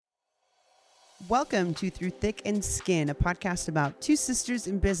Welcome to Through Thick and Skin, a podcast about two sisters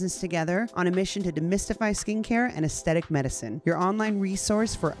in business together on a mission to demystify skincare and aesthetic medicine. Your online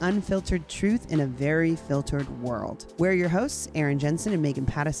resource for unfiltered truth in a very filtered world. We're your hosts, Erin Jensen and Megan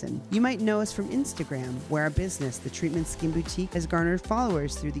Pattison. You might know us from Instagram, where our business, The Treatment Skin Boutique, has garnered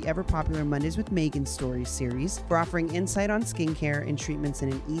followers through the ever-popular Mondays with Megan Stories series. We're offering insight on skincare and treatments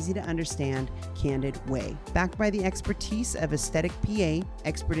in an easy-to-understand, candid way. Backed by the expertise of aesthetic PA,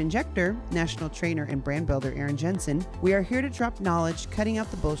 expert injector, national trainer, and brand builder Erin Jensen, we are here to drop knowledge, cutting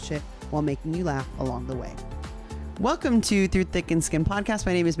out the bullshit while making you laugh along the way. Welcome to Through Thick and Skin podcast.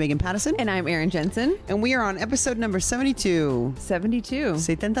 My name is Megan Pattison. And I'm Erin Jensen. And we are on episode number 72. 72.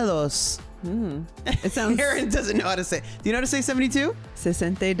 72. It sounds... Erin doesn't know how to say. Do you know how to say 72?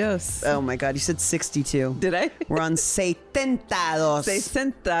 62. Oh my God, you said 62. Did I? We're on 72.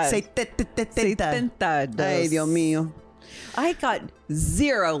 62. Ay, Dios mío. I got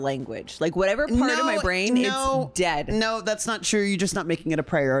zero language. Like whatever part of my brain, it's dead. No, that's not true. You're just not making it a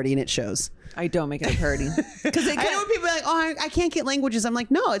priority, and it shows. I don't make it a priority. Because I know when people are like, oh, I can't get languages. I'm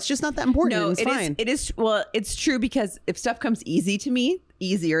like, no, it's just not that important. No, it's fine. It is. Well, it's true because if stuff comes easier to me,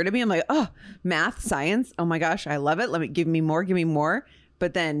 I'm like, oh, math, science. Oh my gosh, I love it. Give me more.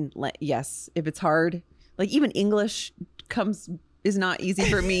 But then, yes, if it's hard, like even English is not easy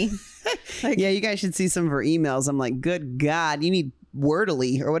for me. Yeah, you guys should see some of her emails. I'm like, good God, you need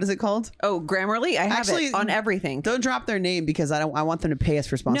Wordly, or what is it called? Oh, Grammarly. I have it on everything. Don't drop their name because I want them to pay us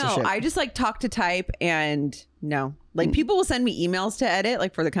for sponsorship. No, I just like talk to type and no. Like people will send me emails to edit,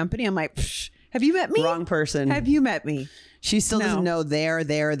 like for the company. I'm like, have you met me? Wrong person. Have you met me? She still doesn't know there,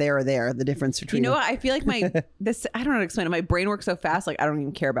 the difference between. You know what? I feel like I don't know how to explain it. My brain works so fast, like I don't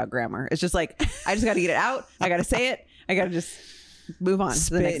even care about grammar. It's just like, I just got to get it out. I got to say it. I got to just move on to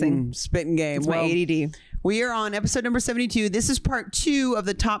the next thing. Spitting game. It's my ADD. We are on episode number 72. This is part 2 of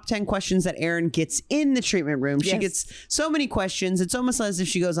the top 10 questions that Erin gets in the treatment room. She gets so many questions. It's almost as if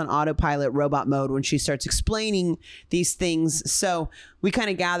she goes on autopilot robot mode when she starts explaining these things. So we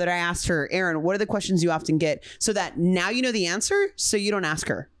kind of gathered. I asked her, Erin, what are the questions you often get? So that now you know the answer, so you don't ask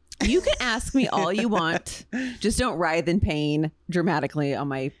her. You can ask me all you want. Just don't writhe in pain dramatically on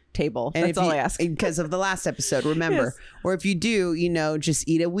my table. And that's all I ask. Because of the last episode, remember. Yes. Or if you do, just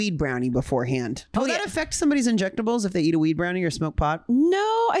eat a weed brownie beforehand. Will that affect somebody's injectables if they eat a weed brownie or smoke pot?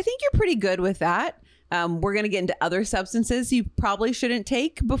 No, I think you're pretty good with that. We're going to get into other substances you probably shouldn't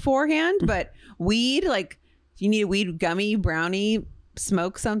take beforehand. But weed, like if you need a weed gummy, brownie,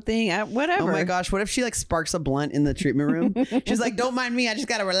 smoke something, whatever. Oh my gosh, what if she sparks a blunt in the treatment room? She's like, don't mind me, I just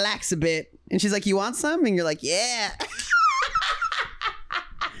gotta relax a bit. And she's like, you want some? And you're like, yeah.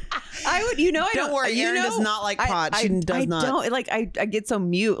 I would, don't worry, Erin does not like pot. She does not. I don't, I get so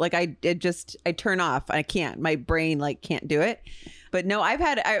mute. Like I turn off. I can't. My brain can't do it. But no, I've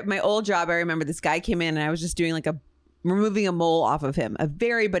had my old job. I remember this guy came in and I was just doing removing a mole off of him, a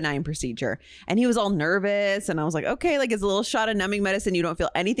very benign procedure. And he was all nervous. And I was like, okay, it's a little shot of numbing medicine. You don't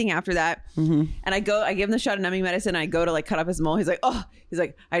feel anything after that. Mm-hmm. And I give him the shot of numbing medicine. I go to cut off his mole. He's like,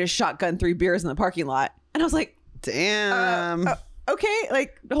 I just shotgunned 3 beers in the parking lot. And I was like, damn. Okay,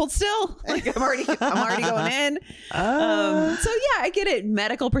 hold still. I'm already going in. So yeah, I get it.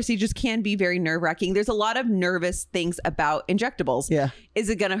 Medical procedures can be very nerve-wracking. There's a lot of nervous things about injectables. Yeah. Is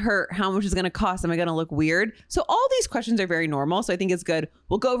it going to hurt? How much is it going to cost? Am I going to look weird? So all these questions are very normal. So I think it's good.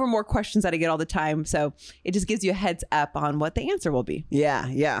 We'll go over more questions that I get all the time. So it just gives you a heads up on what the answer will be.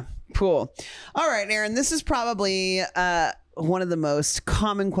 Yeah. Cool. All right, Erin, this is probably one of the most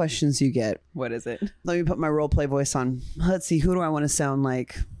common questions you get. What is it? Let me put my role play voice on. Let's see. Who do I want to sound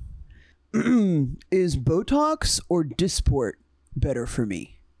like? Is Botox or Dysport better for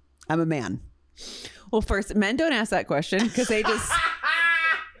me? I'm a man. Well, first, men don't ask that question because they just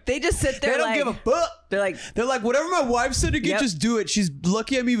sit there. They don't give a fuck. They're like, whatever my wife said to get, just do it. She's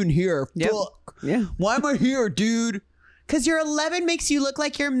lucky I'm even here. Yep. Fuck. Yeah. Why am I here, dude? Because your 11 makes you look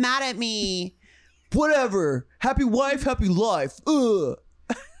like you're mad at me. Whatever. Happy wife, happy life. Ugh.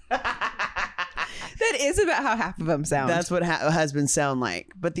 That is about how half of them sound. That's what husbands sound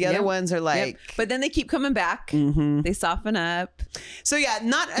like. But the other ones are like... Yep. But then they keep coming back. Mm-hmm. They soften up. So yeah,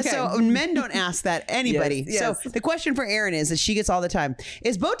 so men don't ask that. Anybody. Yes. So the question for Erin is, that she gets all the time,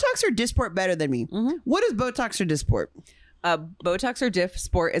 is Botox or Dysport better than me? Mm-hmm. What is Botox or Dysport? Botox or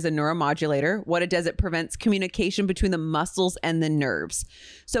Dysport is a neuromodulator. What it does, it prevents communication between the muscles and the nerves.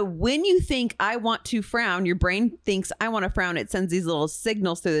 So when you think I want to frown, your brain thinks I want to frown. It sends these little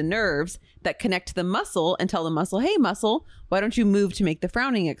signals through the nerves that connect to the muscle and tell the muscle, hey, muscle, why don't you move to make the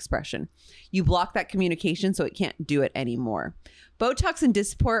frowning expression? You block that communication so it can't do it anymore. Botox and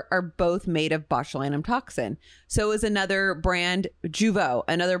Dysport are both made of botulinum toxin. So is another brand, Jeuveau,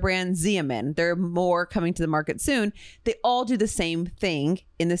 another brand, Xeomin. There are more coming to the market soon. They all do the same thing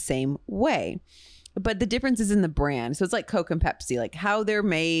in the same way. But the difference is in the brand. So it's like Coke and Pepsi, like how they're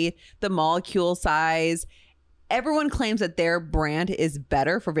made, the molecule size. Everyone claims that their brand is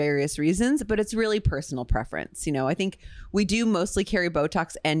better for various reasons, but it's really personal preference. You know, I think we do mostly carry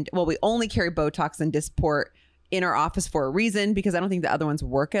Botox we only carry Botox and Dysport in our office for a reason, because I don't think the other ones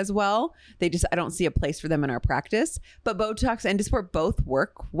work as well. I don't see a place for them in our practice. But Botox and Dysport both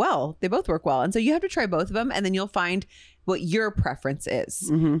work well. They both work well. And so you have to try both of them, and then you'll find what your preference is.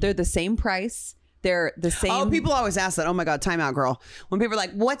 Mm-hmm. They're the same price. They're the same. Oh, people always ask that. Oh my God, time out, girl. When people are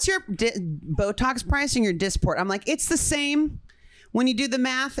like, what's your Botox price and your Dysport? I'm like, it's the same. When you do the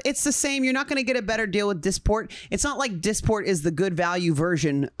math, it's the same. You're not going to get a better deal with Dysport. It's not like Dysport is the good value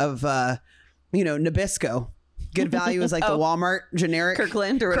version of, Nabisco. Good value is like the Walmart generic.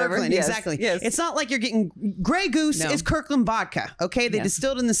 Kirkland or whatever. Kirkland, yes. Exactly. Yes. It's not like you're getting Grey Goose is Kirkland vodka. Okay. They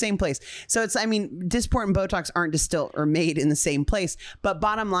distilled in the same place. So Dysport and Botox aren't distilled or made in the same place. But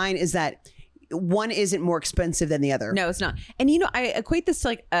bottom line is that one isn't more expensive than the other. No, it's not. And I equate this to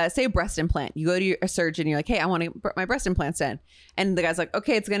like, say a breast implant. You go to a surgeon, you're like, hey, I want my breast implants done. And the guy's like,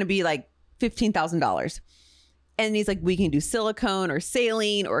 okay, it's going to be like $15,000. And he's like, we can do silicone or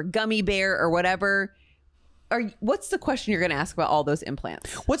saline or gummy bear or whatever. What's the question you're going to ask about all those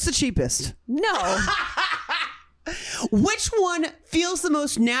implants? What's the cheapest? No. Which one feels the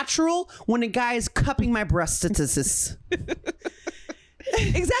most natural when a guy is cupping my breastitis?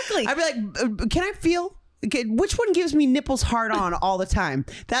 Exactly. I'd be like, can I feel? Okay, which one gives me nipples hard on all the time?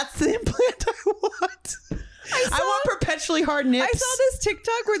 That's the implant I want. I want perpetually hard nips. I saw this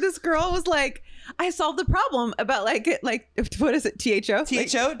TikTok where this girl was like, I solved the problem about like what is it? THO?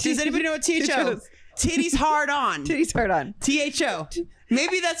 THO? Does anybody know what THO? Titties hard on. Titties hard on. THO.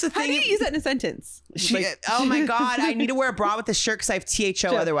 Maybe that's the thing. How do you use that in a sentence? Oh my God, I need to wear a bra with a shirt because I have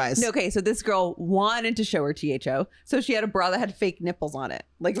THO otherwise. Okay, so this girl wanted to show her THO, so she had a bra that had fake nipples on it.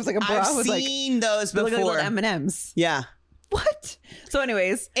 Like it was like a bra I've with seen those before. Like little M&Ms. Yeah. What? So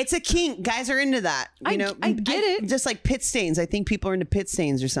anyways. It's a kink. Guys are into that. I get it. Just like pit stains. I think people are into pit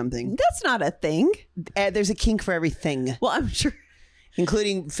stains or something. That's not a thing. There's a kink for everything. Well, I'm sure.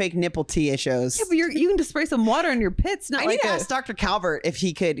 Including fake nipple THOs. Yeah, but you can just spray some water in your pits. I need to ask Dr. Calvert if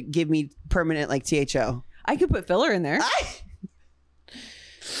he could give me permanent like THO. I could put filler in there.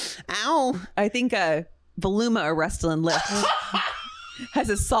 Ow. I think Voluma or Restylane Lift has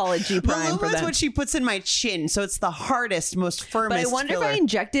a solid G prime for them. That's what she puts in my chin, so it's the hardest, most firmest. But I wonder if I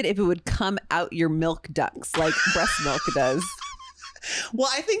injected if it would come out your milk ducts like breast milk does. Well,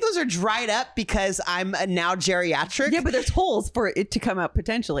 I think those are dried up because I'm now geriatric. Yeah, but there's holes for it to come out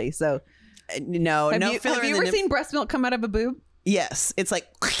potentially. So no filler. Have you ever seen breast milk come out of a boob? Yes, it's like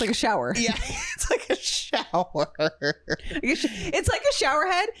a shower. Yeah, it's like a shower. It's like a shower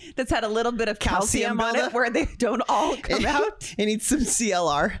head that's had a little bit of calcium on it, where they don't all come out. It needs some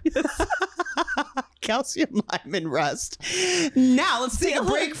CLR. Calcium, lime, and rust. Now let's take a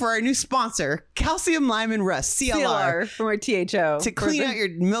break for our new sponsor, Calcium, Lime, and Rust. CLR from our THO to clean out your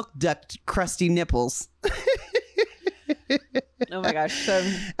milk duct crusty nipples. Oh my gosh!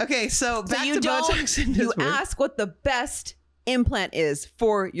 Okay, so back to Botox and you ask what the best implant is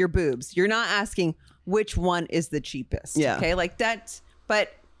for your boobs. You're not asking which one is the cheapest. Yeah. Okay, like that.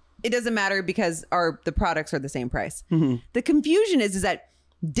 But it doesn't matter because the products are the same price. Mm-hmm. The confusion is that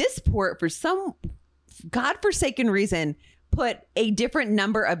Dysport, for some godforsaken reason, put a different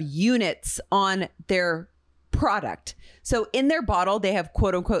number of units on their product. So in their bottle, they have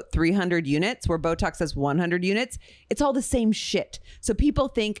quote unquote 300 units where Botox has 100 units. It's all the same shit. So people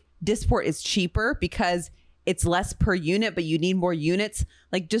think Dysport is cheaper because it's less per unit, but you need more units.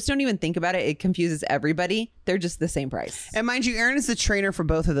 Like, just don't even think about it. It confuses everybody. They're just the same price. And mind you, Erin is the trainer for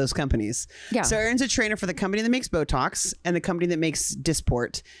both of those companies. Yeah. So Erin's a trainer for the company that makes Botox and the company that makes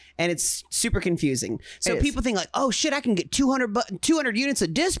Dysport. And it's super confusing. So people think like, oh shit, I can get 200 units of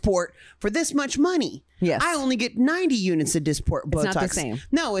Dysport for this much money. Yes. I only get 90 units of Dysport Botox. It's not the same.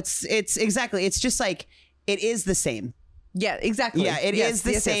 No, it's exactly. It's just like, it is the same. Yeah, exactly. Yeah, it is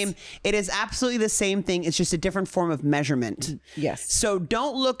the same. Yes. It is absolutely the same thing. It's just a different form of measurement. Yes. So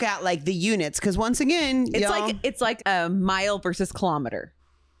don't look at like the units, because once again, it's like a mile versus kilometer.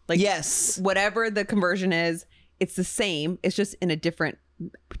 Like, yes, whatever the conversion is, it's the same. It's just in a different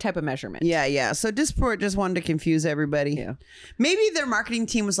type of measurement. Yeah. So Dysport just wanted to confuse everybody. Yeah. Maybe their marketing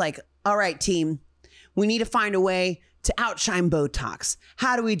team was like, all right, team, we need to find a way to outshine Botox.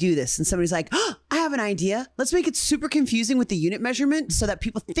 How do we do this? And somebody's like, oh, I have an idea. Let's make it super confusing with the unit measurement so that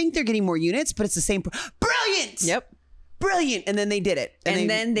people think they're getting more units, but it's the same. Brilliant. Yep. Brilliant. And then they did it. And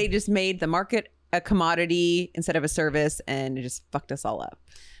then they just made the market a commodity instead of a service, and it just fucked us all up.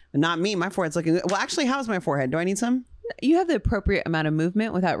 Not me. My forehead's looking good. Well, actually, how's my forehead? Do I need some? You have the appropriate amount of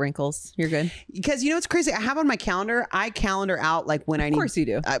movement without wrinkles. You're good. Because you know what's crazy? I have on my calendar, I calendar out like when I need. Of course you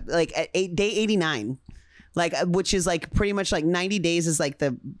do. Like at day 89. Like, which is like pretty much like 90 days is like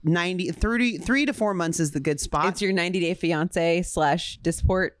the 3 to 4 months is the good spot. It's your 90-day fiance /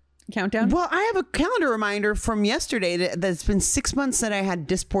 Dysport countdown. Well, I have a calendar reminder from yesterday that's been 6 months that I had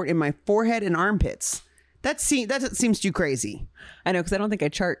Dysport in my forehead and armpits. That seems too crazy. I know, because I don't think I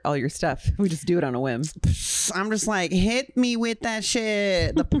chart all your stuff. We just do it on a whim. I'm just like, hit me with that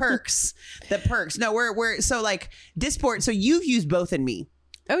shit. The perks. No, we're so like Dysport. So you've used both in me.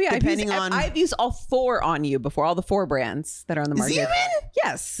 Oh yeah, I've used all 4 on you before, all the 4 brands that are on the market. Zeman?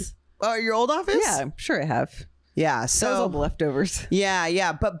 Yes. Oh, your old office? Yeah, I'm sure I have. Yeah, Those so are the leftovers.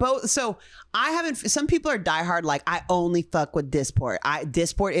 Yeah, but both. So I haven't. Some people are diehard, like I only fuck with Dysport.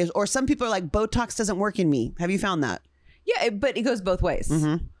 Dysport is, or some people are like Botox doesn't work in me. Have you found that? Yeah, but it goes both ways.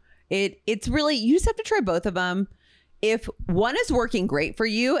 Mm-hmm. It's really, you just have to try both of them. If one is working great for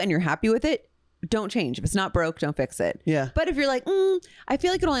you and you're happy with it, don't change. If it's not broke, don't fix it. Yeah. But if you're like, I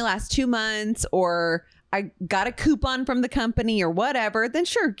feel like it only lasts 2 months, or I got a coupon from the company or whatever, then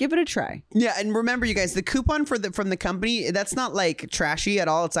sure, give it a try. Yeah, and remember, you guys, the coupon from the company, that's not like trashy at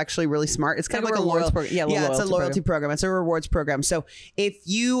all. It's actually really smart. It's kind of like a loyalty program. Yeah, it's a loyalty program. It's a rewards program. So if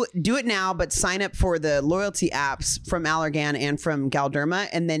you do it now, but sign up for the loyalty apps from Allergan and from Galderma,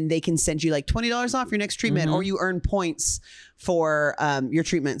 and then they can send you like $20 off your next treatment, or you earn points for your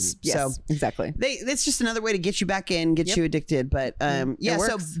treatments. Yes, so exactly. It's just another way to get you back in, get you addicted. But yeah,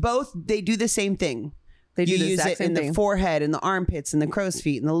 so both, they do the same thing. They do you the use exact it same in thing. the forehead, in the armpits, in the crow's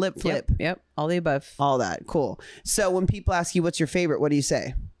feet, in the lip flip. Yep. All the above. All that. Cool. So when people ask you what's your favorite, what do you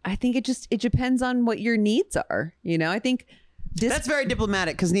say? I think it depends on what your needs are. You know, I think that's very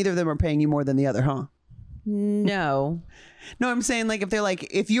diplomatic, because neither of them are paying you more than the other, huh? No. No, I'm saying like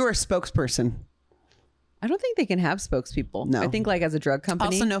if you're a spokesperson. I don't think they can have spokespeople. No. I think like as a drug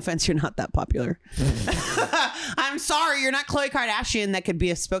company. Also, no offense, you're not that popular. I'm sorry, you're not Khloe Kardashian that could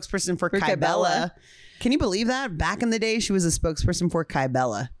be a spokesperson for Kybella. Can you believe that? Back in the day, she was a spokesperson for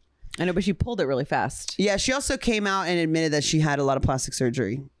Kybella. I know, but she pulled it really fast. Yeah, she also came out and admitted that she had a lot of plastic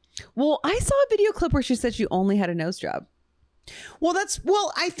surgery. Well, I saw a video clip where she said she only had a nose job.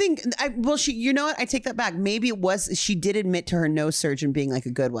 I think, you know what? I take that back. Maybe she did admit to her nose surgeon being like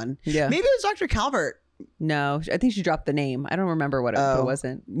a good one. Yeah. Maybe it was Dr. Calvert. No, I think she dropped the name. I don't remember what it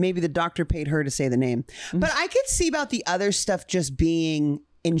wasn't. Maybe the doctor paid her to say the name. But I could see about the other stuff just being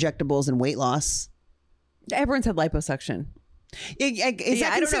injectables and weight loss. Everyone's had liposuction.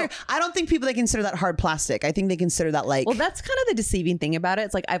 I don't think people, they consider that hard plastic. I think they consider that like... Well, that's kind of the deceiving thing about it.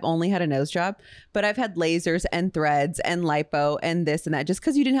 It's like, I've only had a nose job, but I've had lasers and threads and lipo and this and that. Just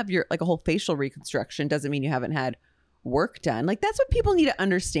because you didn't have a whole facial reconstruction doesn't mean you haven't had work done. Like, that's what people need to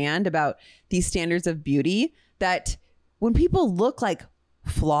understand about these standards of beauty, that when people look like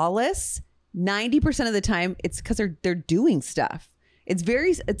flawless, 90% of the time it's because they're doing stuff.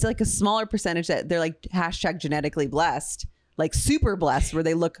 It's like a smaller percentage that they're like #genetically blessed, like super blessed, where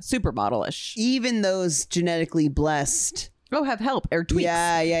they look supermodel-ish. Even those genetically blessed have help or tweaks.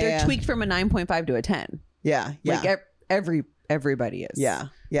 They're tweaked from a 9.5 to a 10. Yeah. Like everybody is.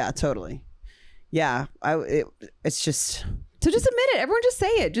 Yeah, totally. Yeah, it's just... So just admit it. Everyone just say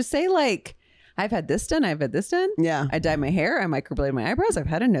it. Just say like, I've had this done. I've had this done. Yeah. I dyed my hair. I microbladed my eyebrows. I've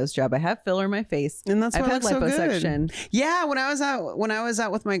had a nose job. I have filler in my face. And that's why I've had liposuction. So yeah. When I was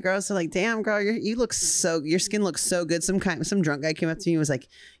out with my girls, they're like, damn girl, your skin looks so good. Some drunk guy came up to me and was like,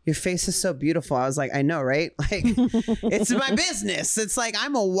 your face is so beautiful. I was like, I know, right? Like, it's my business. It's like,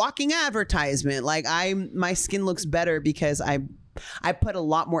 I'm a walking advertisement. Like my skin looks better because I put a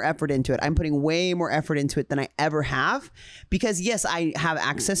lot more effort into it. I'm putting way more effort into it than I ever have, because yes, I have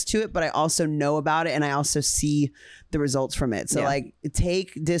access to it, but I also know about it and I also see the results from it. So like,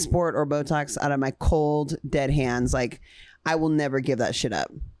 take Dysport or Botox out of my cold, dead hands. Like, I will never give that shit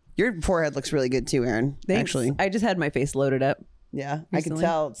up. Your forehead looks really good too, Erin. Thanks. Actually, I just had my face loaded up. Yeah, recently. I can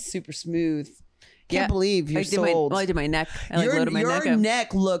tell it's super smooth. Can't believe you're so old. I did my neck. Your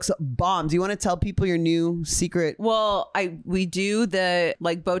neck looks bomb. Do you want to tell people your new secret? Well, we do the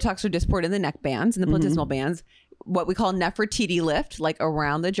like Botox or Dysport in the neck bands and the platysmal bands. what we call Nefertiti lift, like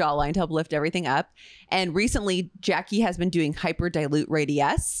around the jawline to help lift everything up. And recently, Jackie has been doing hyperdilute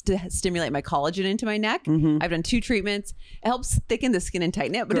radiesse to stimulate my collagen into my neck. I've done 2 treatments. It helps thicken the skin and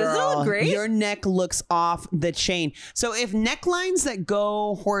tighten it. But doesn't it look great? Your neck looks off the chain. So if necklines that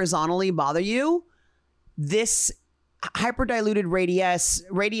go horizontally bother you, this hyperdiluted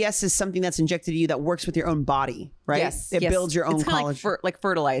radiesse is something that's injected to you that works with your own body, right? Yes. It builds your own it's collagen. Like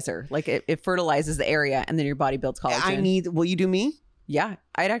fertilizer. Like it fertilizes the area and then your body builds collagen. Will you do me? Yeah.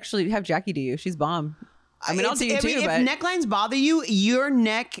 I'd actually have Jackie do you. She's bomb. I mean, I'll do you too. If but necklines bother you, your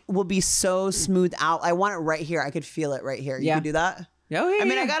neck will be so smooth out. I want it right here. I could feel it right here. You could do that? Oh, yeah, I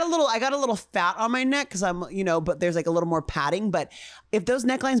mean, I got a little fat on my neck because I'm, but there's like a little more padding. But if those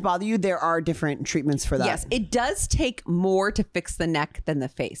necklines bother you, there are different treatments for that. Yes, it does take more to fix the neck than the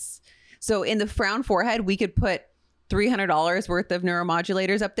face. So in the frown forehead, we could put $300 worth of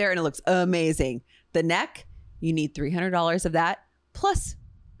neuromodulators up there and it looks amazing. The neck, you need $300 of that plus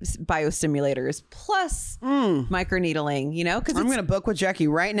biostimulators plus microneedling, because I'm going to book with Jackie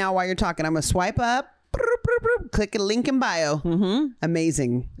right now while you're talking. I'm going to swipe up. Click a link in bio.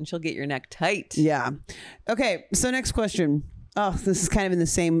 Amazing. And she'll get your neck tight. Yeah. Okay. So next question. Oh, this is kind of in the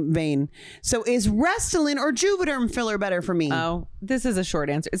same vein. So is Restylane or Juvederm filler better for me? Oh, this is a short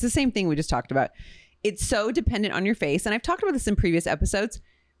answer. It's the same thing we just talked about. It's so dependent on your face. And I've talked about this in previous episodes.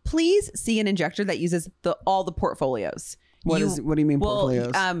 Please see an injector that uses all the portfolios. What do you mean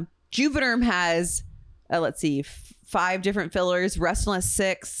portfolios? Juvederm has, let's see, 5 different fillers. Restylane has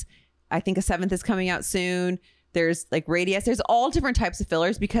 6. I think a 7th is coming out soon. There's like radiesse. There's all different types of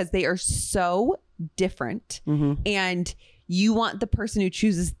fillers because they are so different. And you want the person who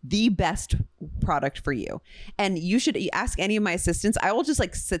chooses the best product for you. And you should ask any of my assistants. I will just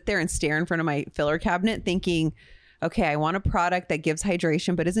like sit there and stare in front of my filler cabinet thinking, okay, I want a product that gives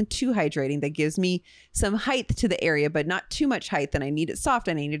hydration, but isn't too hydrating, that gives me some height to the area, but not too much height. And I need it soft.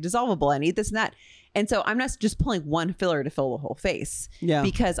 And I need it dissolvable. I need this and that. And so I'm not just pulling one filler to fill the whole face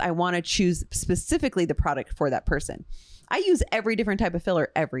because I want to choose specifically the product for that person. I use every different type of filler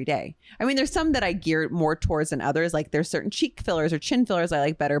every day. I mean, there's some that I gear more towards than others. Like there's certain cheek fillers or chin fillers I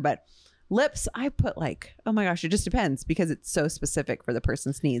like better, but lips, I put like, oh my gosh, it just depends because it's so specific for the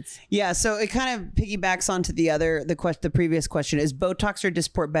person's needs. Yeah. So it kind of piggybacks onto the previous question. Is Botox or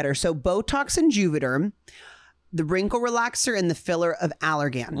Dysport better? So Botox and Juvederm, the wrinkle relaxer and the filler of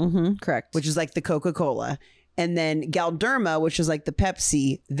Allergan. Correct. Which is like the Coca-Cola. And then Galderma, which is like the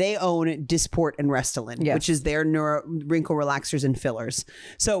Pepsi, they own Dysport and Restylane, which is their wrinkle relaxers and fillers.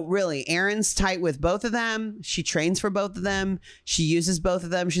 So really, Erin's tight with both of them. She trains for both of them. She uses both of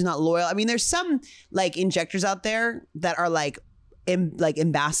them. She's not loyal. I mean, there's some like injectors out there that are like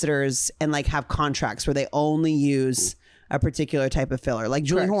ambassadors and like have contracts where they only use a particular type of filler, like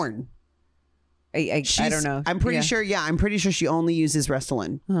Julie Horn. I don't know. I'm pretty sure. Yeah, I'm pretty sure she only uses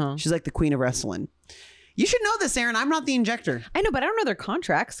Restylane. She's like the queen of Restylane. You should know this, Erin. I'm not the injector. I know, but I don't know their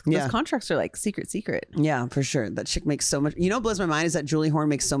contracts. Those contracts are like secret. Yeah, for sure. That chick makes so much. You know what blows my mind is that Julie Horn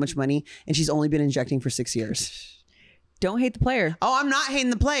makes so much money and she's only been injecting for 6 years. Don't hate the player. Oh, I'm not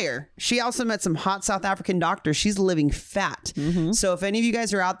hating the player. She also met some hot South African doctors. She's living fat. So if any of you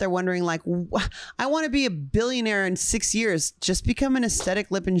guys are out there wondering like, I want to be a billionaire in 6 years, just become an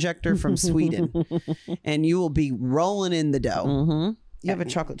aesthetic lip injector from Sweden and you will be rolling in the dough. You have a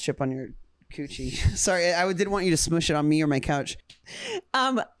chocolate chip on your coochie. Sorry, I didn't want you to smush it on me or my couch.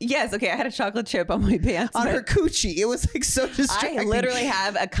 Yes, okay. I had a chocolate chip on my pants. On her coochie. It was like so distracting. I literally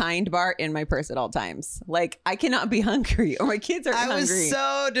have a Kind bar in my purse at all times. Like I cannot be hungry or my kids are hungry. I was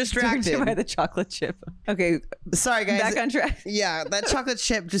so distracted by the chocolate chip. Okay. Sorry guys. Back on track. Yeah, that chocolate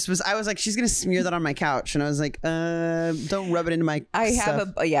chip just was, I was like, she's going to smear that on my couch. And I was like, don't rub it into my I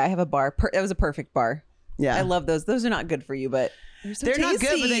stuff. have a bar. That was a perfect bar. Yeah. I love those. Those are not good for you, but they're not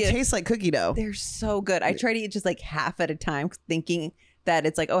good, but they taste like cookie dough. They're so good. I try to eat just like half at a time, thinking that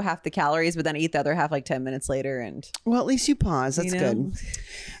it's like, half the calories, but then I eat the other half like 10 minutes later. And well, at least you pause. That's good.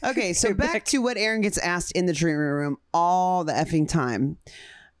 Okay, so back to what Erin gets asked in the treatment room all the effing time.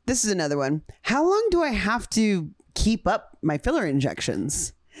 This is another one. How long do I have to keep up my filler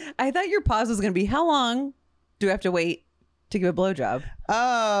injections? I thought your pause was going to be, how long do I have to wait to give a blowjob?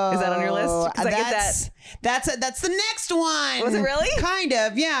 Oh, is that on your list? I get that. That's the next one. Was it really? Kind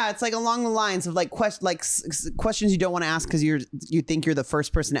of, yeah. It's like along the lines of like questions you don't want to ask because you think you're the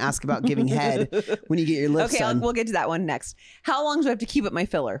first person to ask about giving head when you get your lips done. Okay, we'll get to that one next. How long do I have to keep up my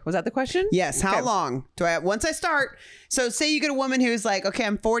filler? Was that the question? Yes. How long do I have, once I start? So say you get a woman who's like, okay,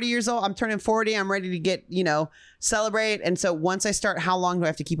 I'm 40 years old. I'm turning 40. I'm ready to get, celebrate. And so once I start, how long do I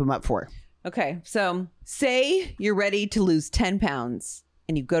have to keep them up for? Okay, so say you're ready to lose 10 pounds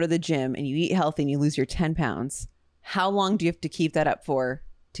and you go to the gym and you eat healthy and you lose your 10 pounds. how long do you have to keep that up for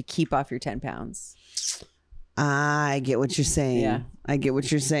to keep off your 10 pounds? I get what you're saying. Yeah. I get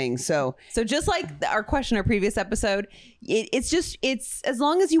what you're saying. So just like our question, our previous episode, it's as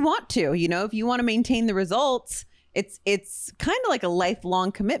long as you want to, if you want to maintain the results, it's kind of like a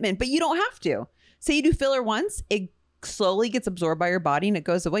lifelong commitment, but you don't have to. Say you do filler once, it slowly gets absorbed by your body and it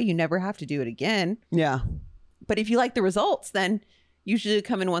goes away. You never have to do it again. yeah. But if you like the results, then usually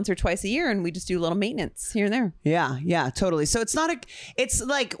come in once or twice a year and we just do a little maintenance here and there. Yeah, totally. So it's it's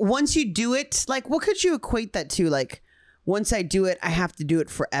like once you do it, like what could you equate that to? Like once I do it, I have to do it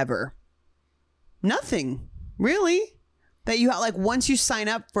forever. Nothing really that you like once you sign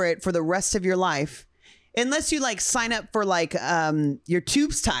up for it for the rest of your life, unless you like sign up for like your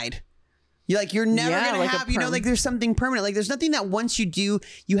tubes tied. You're never going to have, like there's something permanent. Like there's nothing that once you do,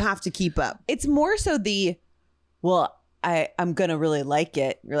 you have to keep up. It's more so I'm going to really like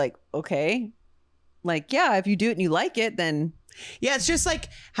it. You're like, okay. Like, yeah, if you do it and you like it, then. Yeah, it's just like,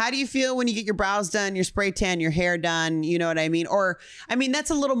 how do you feel when you get your brows done, your spray tan, your hair done? You know what I mean? Or, I mean, that's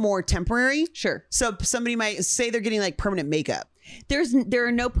a little more temporary. Sure. So somebody might say they're getting like permanent makeup. There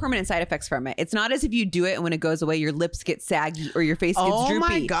are no permanent side effects from it. It's not as if you do it and when it goes away, your lips get saggy or your face gets droopy. Oh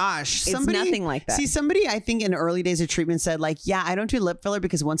my gosh. It's nothing like that. See, somebody I think in early days of treatment said like, yeah, I don't do lip filler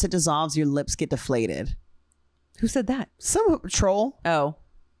because once it dissolves, your lips get deflated. Who said that? Some troll. Oh.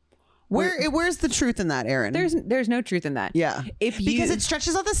 Where's the truth in that, Erin? There's no truth in that. Yeah. Because it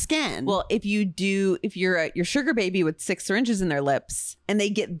stretches out the skin. Well, if you're your sugar baby with 6 syringes in their lips and they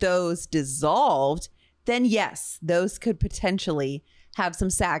get those dissolved, then yes, those could potentially have some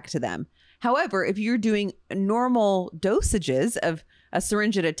sag to them. However, if you're doing normal dosages of a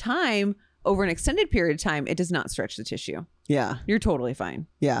syringe at a time over an extended period of time, it does not stretch the tissue. Yeah. You're totally fine.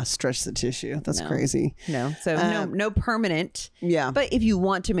 Yeah. Stretch the tissue. That's crazy. No. So no permanent. Yeah. But if you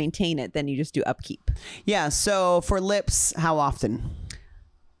want to maintain it, then you just do upkeep. Yeah. So for lips, how often?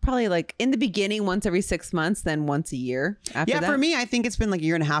 Probably like in the beginning, once every 6 months, then once a year. After that. For me, I think it's been like a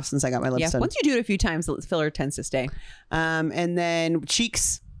year and a half since I got my lips done. Once you do it a few times, the filler tends to stay. And then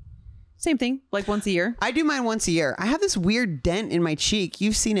cheeks. Same thing, like once a year. I do mine once a year. I have this weird dent in my cheek.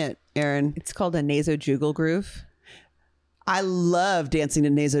 You've seen it, Erin. It's called a nasojugal groove. I love dancing to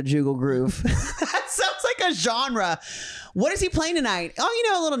nasojugal groove. That sounds like a genre. What is he playing tonight?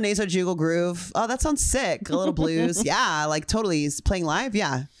 Oh, a little nasojugal groove. Oh, that sounds sick. A little blues. Yeah, like totally. He's playing live.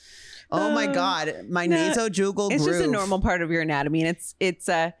 Yeah. Oh my God. My nasojugal groove. It's just a normal part of your anatomy. And it's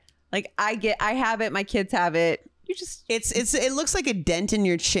like I have it. My kids have it. It looks like a dent in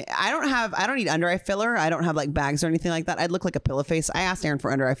your chin. I don't need under eye filler. I don't have like bags or anything like that. I'd look like a pillow face. I asked Erin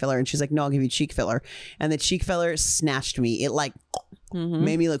for under eye filler and she's like, no, I'll give you cheek filler. And the cheek filler snatched me. It like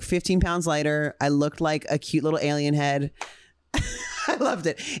made me look 15 pounds lighter. I looked like a cute little alien head. I loved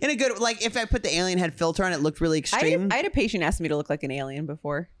it. In a good, like if I put the alien head filter on, it looked really extreme. I had a patient ask me to look like an alien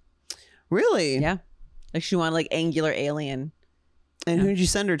before. Really? Yeah. Like she wanted like angular alien. And who did you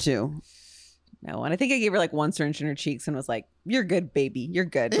send her to? No, and I think I gave her like one syringe in her cheeks and was like, "You're good, baby. You're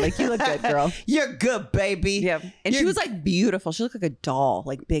good. Like you look good, girl. You're good, baby." Yeah, and she was like beautiful. She looked like a doll,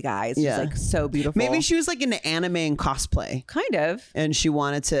 like big eyes. She's like so beautiful. Maybe she was like into anime and cosplay, kind of. And she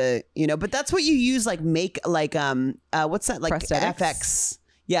wanted to, but that's what you use like what's that like prosthetics? FX?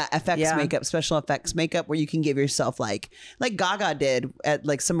 Yeah, FX makeup, special effects makeup, where you can give yourself like Gaga did at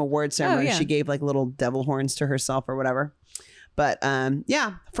like some award ceremony. She gave like little devil horns to herself or whatever. But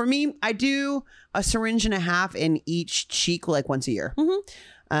for me, I do a syringe and a half in each cheek like once a year.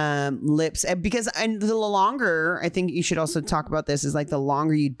 Lips, because the longer, I think you should also talk about this, is like the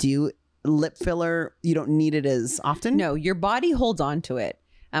longer you do lip filler, you don't need it as often. No, your body holds on to it.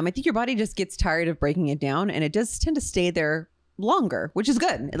 I think your body just gets tired of breaking it down, and it does tend to stay there longer, which is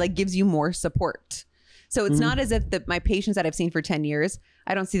good. It like gives you more support. So it's not as if my patients that I've seen for 10 years,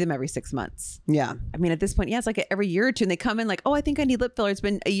 I don't see them every 6 months. Yeah. I mean, at this point, it's like every year or two, and they come in like, oh, I think I need lip filler. It's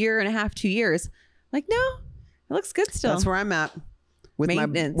been a year and a half, 2 years. Like, no, it looks good still. That's where I'm at with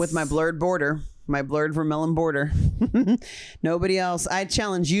my blurred border, my blurred vermilion border. Nobody else. I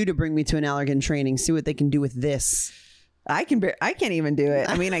challenge you to bring me to an Allergan training. See what they can do with this. I can't even do it.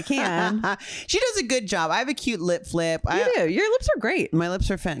 I mean, I can. She does a good job. I have a cute lip flip. You do. Your lips are great. My lips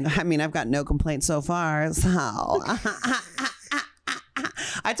are fun. I mean, I've got no complaints so far. So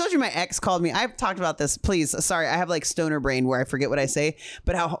I told you my ex called me. I've talked about this. Please. Sorry. I have like stoner brain where I forget what I say.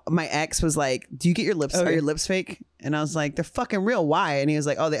 But how my ex was like, do you get your lips? Are your lips fake? And I was like, they're fucking real. Why? And he was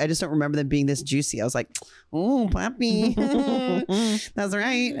like, oh, I just don't remember them being this juicy. I was like, oh, puppy. That's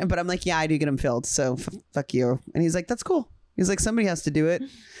right. But I'm like, yeah, I do get them filled. So fuck you. And he's like, that's cool. He's like, somebody has to do it.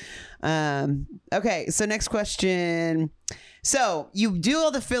 Okay. So next question. So you do all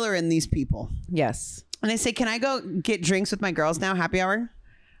the filler in these people. Yes. And they say, can I go get drinks with my girls now? Happy hour?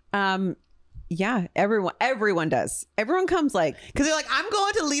 Yeah, everyone does. Everyone comes like, because they're like, I'm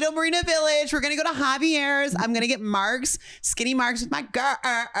going to Lido Marina Village. We're going to go to Javier's. I'm going to get marks, skinny marks with my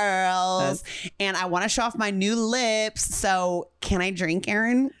girls. And I want to show off my new lips. So can I drink,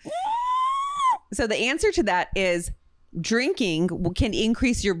 Erin? So the answer to that is drinking can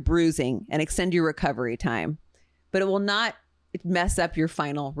increase your bruising and extend your recovery time, but it will not mess up your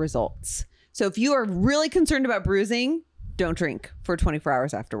final results. So if you are really concerned about bruising, don't drink for 24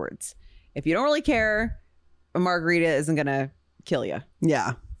 hours afterwards. If you don't really care, a margarita isn't going to kill you.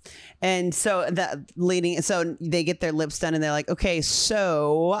 Yeah. And so so they get their lips done and they're like, okay,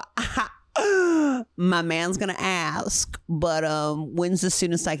 so my man's going to ask, but when's the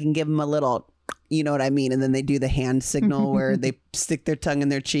soonest I can give him a little, you know what I mean? And then they do the hand signal where they stick their tongue in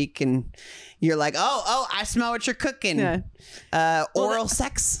their cheek and you're like, oh, I smell what you're cooking. Yeah. Oral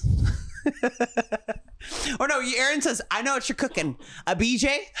sex. Or no, Erin says, I know what you're cooking. A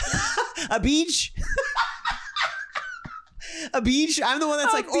BJ? A beach? A beach? I'm the one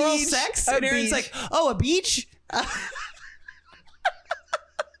that's like oral sex. And Erin's like, oh, a beach? A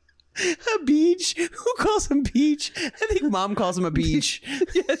beach? Who calls him beach? I think mom calls him a beach.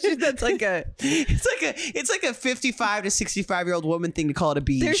 Yeah, that's like it's like a 55 to 65-year-old woman thing to call it a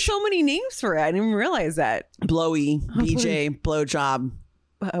beach. There's so many names for it. I didn't even realize that. Blowy, BJ, blowjob.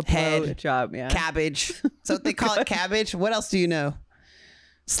 Head job, yeah. Cabbage. So they call it cabbage. What else do you know?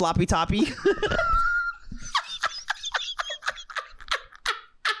 Sloppy toppy. Dude.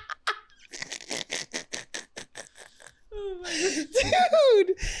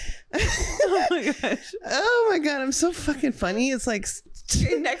 Oh my gosh. Oh my God. I'm so fucking funny. It's like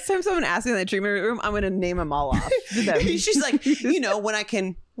next time someone asks me in that treatment room, I'm going to name them all off. She's like, when I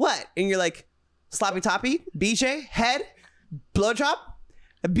can what? And you're like, sloppy toppy, BJ, head, blowjob.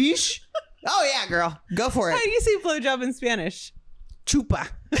 A biche? Oh, yeah, girl. Go for it. How do you say blowjob in Spanish? Chupa.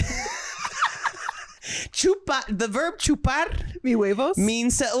 Chupa. The verb chupar. Mi huevos?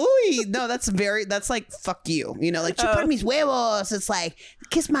 Means, that's like, fuck you. Like, chupar mis huevos. It's like,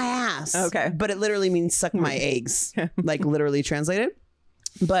 kiss my ass. Okay. But it literally means suck my eggs. Like, literally translated.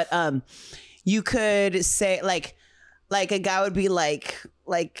 But you could say, like a guy would be like,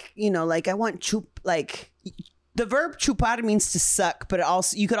 I want the verb chupar means to suck, but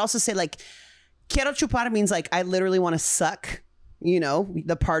you could also say like, quiero chupar means like, I literally want to suck,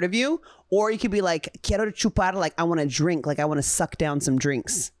 the part of you. Or you could be like, quiero chupar, like I want to drink, like I want to suck down some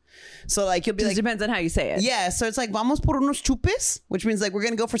drinks. So like, you'll be like, it depends on how you say it. Yeah. So it's like, vamos por unos chupes, which means like, we're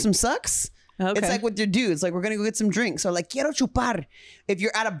going to go for some sucks. Okay. It's like with your dudes, like we're going to go get some drinks. Or like, quiero chupar. If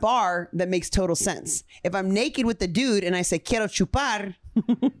you're at a bar, that makes total sense. If I'm naked with the dude and I say, quiero chupar,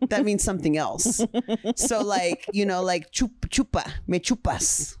 that means something else. So like, like chupa, me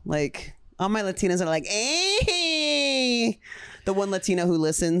chupas. Like all my Latinas are like, hey. The one Latino who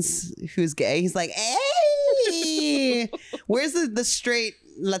listens, who's gay, he's like, hey. Where's the straight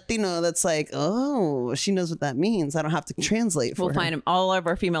Latino that's like, oh, she knows what that means. I don't have to translate for her. We'll find them. All of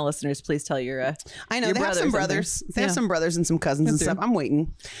our female listeners, please tell your I know, they have some brothers. They have some brothers and some cousins and stuff. I'm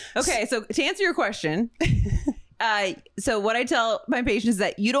waiting. Okay, so to answer your question... so what I tell my patients is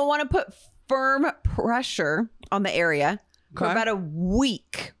that you don't want to put firm pressure on the area for about a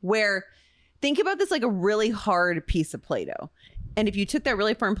week, where think about this like a really hard piece of Play-Doh. And if you took that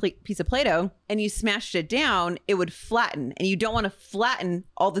really firm piece of Play-Doh and you smashed it down, it would flatten. And you don't want to flatten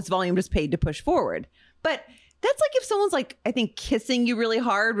all this volume just paid to push forward. But that's like if someone's like, I think, kissing you really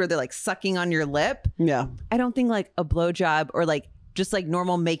hard where they're like sucking on your lip. Yeah. I don't think like a blowjob or like just like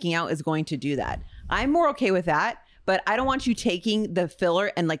normal making out is going to do that. I'm more okay with that, but I don't want you taking the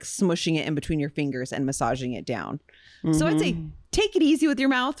filler and like smushing it in between your fingers and massaging it down. Mm-hmm. So I'd say take it easy with your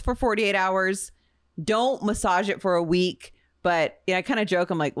mouth for 48 hours. Don't massage it for a week. But I kind of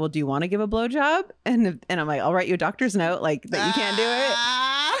joke. I'm like, well, do you want to give a blowjob? And I'm like, I'll write you a doctor's note like that you can't do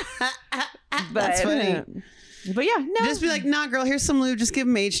it. But, that's funny. But yeah, no. Just be like, nah, girl, here's some lube. Just give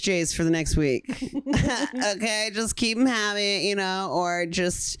them HJs for the next week. Okay, just keep them having it, or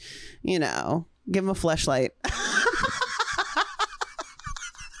just, give them a fleshlight.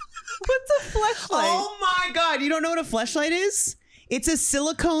 What's a fleshlight? Oh my God. You don't know what a fleshlight is? It's a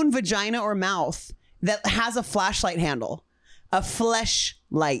silicone vagina or mouth that has a flashlight handle. A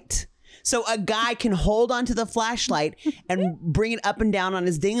fleshlight. So a guy can hold onto the flashlight and bring it up and down on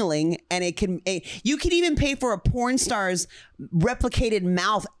his ding-a-ling, and you can even pay for a porn star's replicated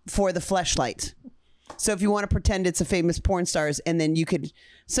mouth for the fleshlight. So if you want to pretend it's a famous porn star's, and then you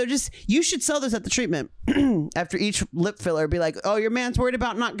should sell this at the treatment. After each lip filler, be like, oh, your man's worried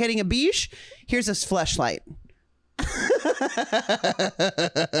about not getting a biche? Here's this fleshlight.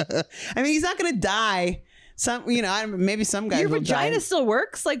 I mean, he's not going to die. Maybe some guys Your will vagina die. still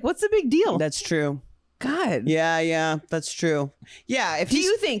works. Like, what's the big deal? That's true. God. Yeah, that's true. Yeah. If Do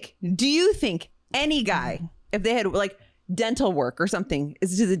you think any guy, if they had like dental work or something,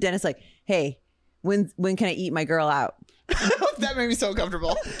 is to the dentist like, hey, when can I eat my girl out? That made me so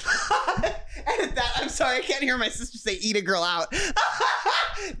uncomfortable. Edit that. I'm sorry. I can't hear my sister say eat a girl out.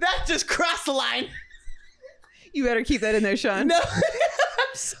 That just crossed the line. You better keep that in there, Sean. No. But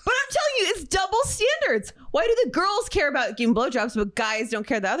I'm telling you, it's double standards. Why do the girls care about giving blowjobs, but guys don't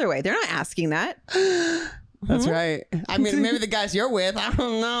care the other way? They're not asking that. That's right. I mean, maybe the guys you're with, I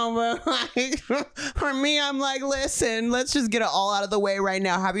don't know, but like, for me, I'm like, listen, let's just get it all out of the way right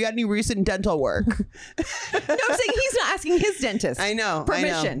now. Have you had any recent dental work? No, I'm saying he's not asking his dentist. I know.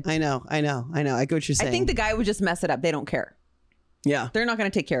 Permission. I know. I get what you're saying. I think the guy would just mess it up. They don't care. Yeah. They're not going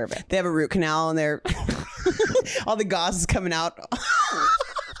to take care of it. They have a root canal and they're all the gauze is coming out.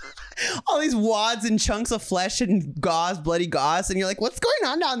 All these wads and chunks of flesh and gauze, bloody gauze. And you're like, what's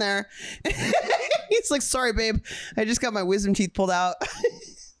going on down there? He's like, sorry, babe. I just got my wisdom teeth pulled out.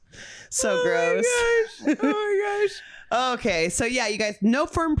 So gross. Oh my gosh. Okay. So yeah, you guys, no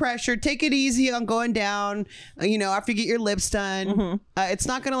firm pressure. Take it easy on going down, after you get your lips done. Mm-hmm. It's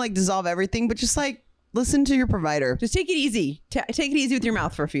not going to like dissolve everything, but just like listen to your provider. Just take it easy. Take it easy with your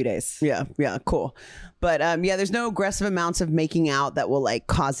mouth for a few days. Yeah, cool. But there's no aggressive amounts of making out that will like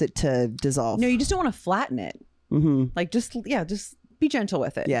cause it to dissolve. No, you just don't want to flatten it. Mm-hmm. Like just be gentle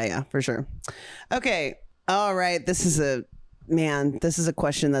with it. Yeah, for sure. Okay. All right. This is a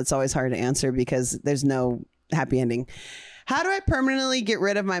question that's always hard to answer because there's no happy ending. How do I permanently get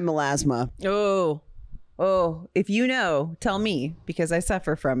rid of my melasma? Oh, if you know, tell me because I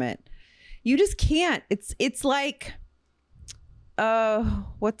suffer from it. You just can't. It's like,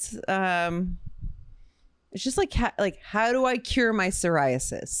 it's just like how do I cure my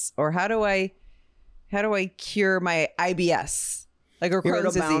psoriasis or how do I cure my IBS or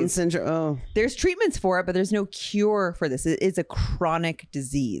Crohn's disease? Syndrome. Oh, there's treatments for it, but there's no cure for this. It's a chronic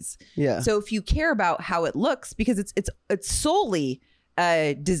disease. Yeah. So if you care about how it looks, because it's solely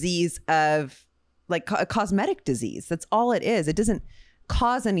a disease of like a cosmetic disease. That's all it is. It doesn't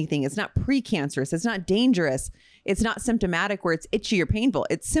cause anything. It's not precancerous. It's not dangerous. It's not symptomatic where it's itchy or painful.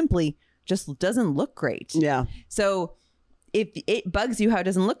 It simply just doesn't look great. Yeah. So if it bugs you how it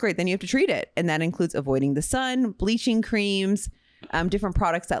doesn't look great, then you have to treat it. And that includes avoiding the sun, bleaching creams, different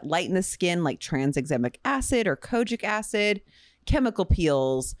products that lighten the skin like tranexamic acid or kojic acid, chemical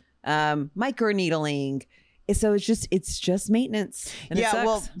peels, microneedling. So it's just maintenance. And it sucks.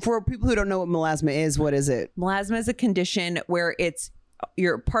 Well, for people who don't know what melasma is, what is it? Melasma is a condition where it's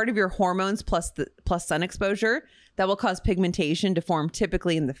your part of your hormones plus sun exposure that will cause pigmentation to form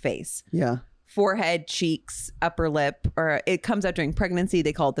typically in the face. Yeah. Forehead, cheeks, upper lip, or it comes out during pregnancy.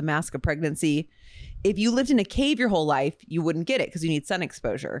 They call it the mask of pregnancy. If you lived in a cave your whole life, you wouldn't get it because you need sun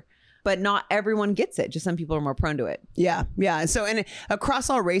exposure. But not everyone gets it. Just some people are more prone to it. Yeah. So, and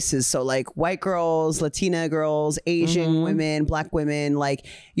across all races, so like white girls, Latina girls, Asian women, black women, like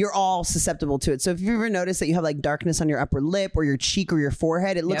you're all susceptible to it. So if you ever notice that you have like darkness on your upper lip or your cheek or your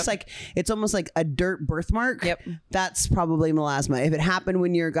forehead, it looks like it's almost like a dirt birthmark. Yep. That's probably melasma. If it happened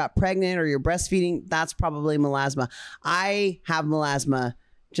when you got pregnant or you're breastfeeding, that's probably melasma. I have melasma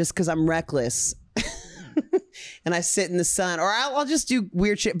just because I'm reckless. And I sit in the sun or I'll just do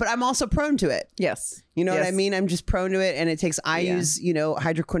weird shit, but I'm also prone to it. Yes. You know what I mean? I'm just prone to it. And it takes, I use,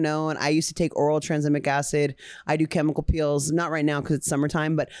 hydroquinone. I used to take oral tranexamic acid. I do chemical peels, not right now because it's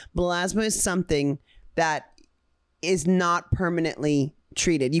summertime, but melasma is something that is not permanently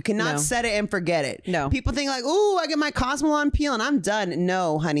treated. You cannot set it and forget it. No. People think like, ooh, I get my Cosmolon peel and I'm done.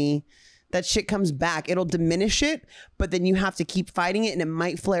 No, honey. That shit comes back. It'll diminish it, but then you have to keep fighting it and it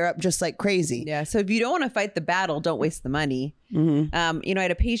might flare up just like crazy. Yeah. So if you don't want to fight the battle, don't waste the money. Mm-hmm. I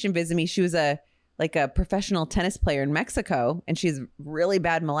had a patient visit me. She was a professional tennis player in Mexico and she has really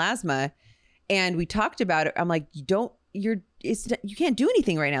bad melasma. And we talked about it. I'm like, you can't do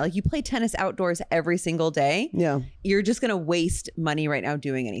anything right now. Like you play tennis outdoors every single day. Yeah. You're just going to waste money right now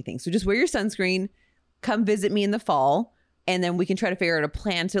doing anything. So just wear your sunscreen, come visit me in the fall. And then we can try to figure out a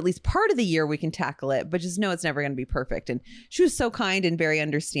plan. So at least part of the year we can tackle it, but just know it's never going to be perfect. And she was so kind and very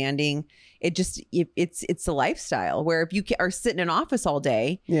understanding. It's a lifestyle where if you are sitting in an office all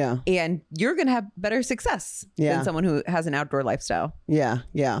day, and you're going to have better success than someone who has an outdoor lifestyle. Yeah.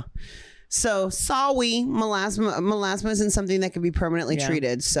 So melasma isn't something that can be permanently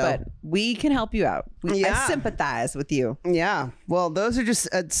treated. So, but we can help you out. I sympathize with you. Yeah. Well, those are just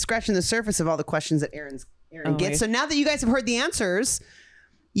scratching the surface of all the questions that Erin gets. So now that you guys have heard the answers,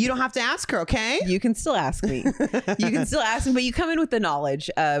 You don't have to ask her, okay? You can still ask me. You can still ask me, but you come in with the knowledge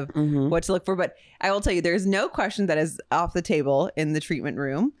of what to look for. But I will tell you, there's no question that is off the table in the treatment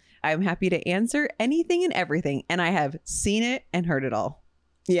room. I'm happy to answer anything and everything. And I have seen it and heard it all.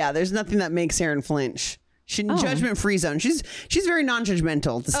 Yeah, there's nothing that makes Erin flinch. She's in judgment-free zone. She's very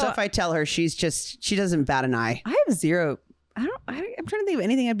non-judgmental. The stuff I tell her, she doesn't bat an eye. I have zero. I'm trying to think of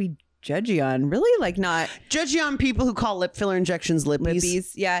anything I'd be judgy on. Really? Like not judgy on people who call lip filler injections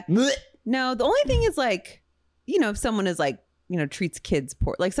lippies. Yeah. Blech. No, the only thing is like, you know, if someone is like, you know, treats kids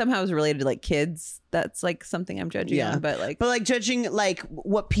poor, like somehow is related to like kids, that's like something I'm judging on. But like judging like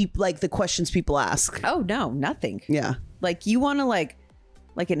what people, like the questions people ask. Oh no, nothing. Yeah. Like you want to like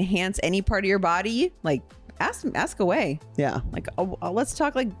enhance any part of your body, like ask away. Yeah. Like let's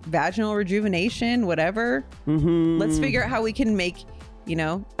talk like vaginal rejuvenation, whatever. Let's figure out how we can make, you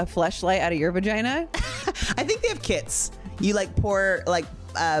know, a fleshlight out of your vagina. I think they have kits. You like pour like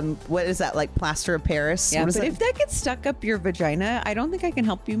what is that, like plaster of Paris? Yeah, but if that gets stuck up your vagina, I don't think I can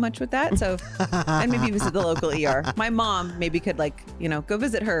help you much with that. So, and maybe visit the local ER. My mom maybe could like, you know, go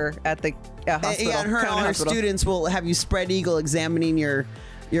visit her at the hospital. Yeah, and her and all her students will have you spread eagle examining your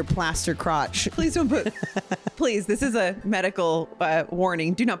plaster crotch. Please don't put. Please, this is a medical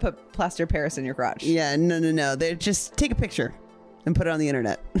warning. Do not put plaster of Paris in your crotch. Yeah, no. They just take a picture and put it on the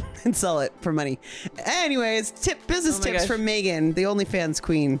internet and sell it for money. Anyways, business tips from Megan, the OnlyFans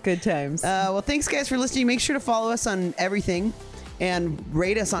queen. Good times. Well, thanks guys for listening. Make sure to follow us on everything and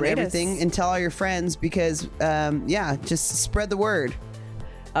rate us on everything and tell all your friends because, just spread the word.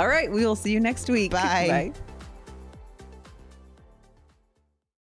 All right. We will see you next week. Bye. Bye.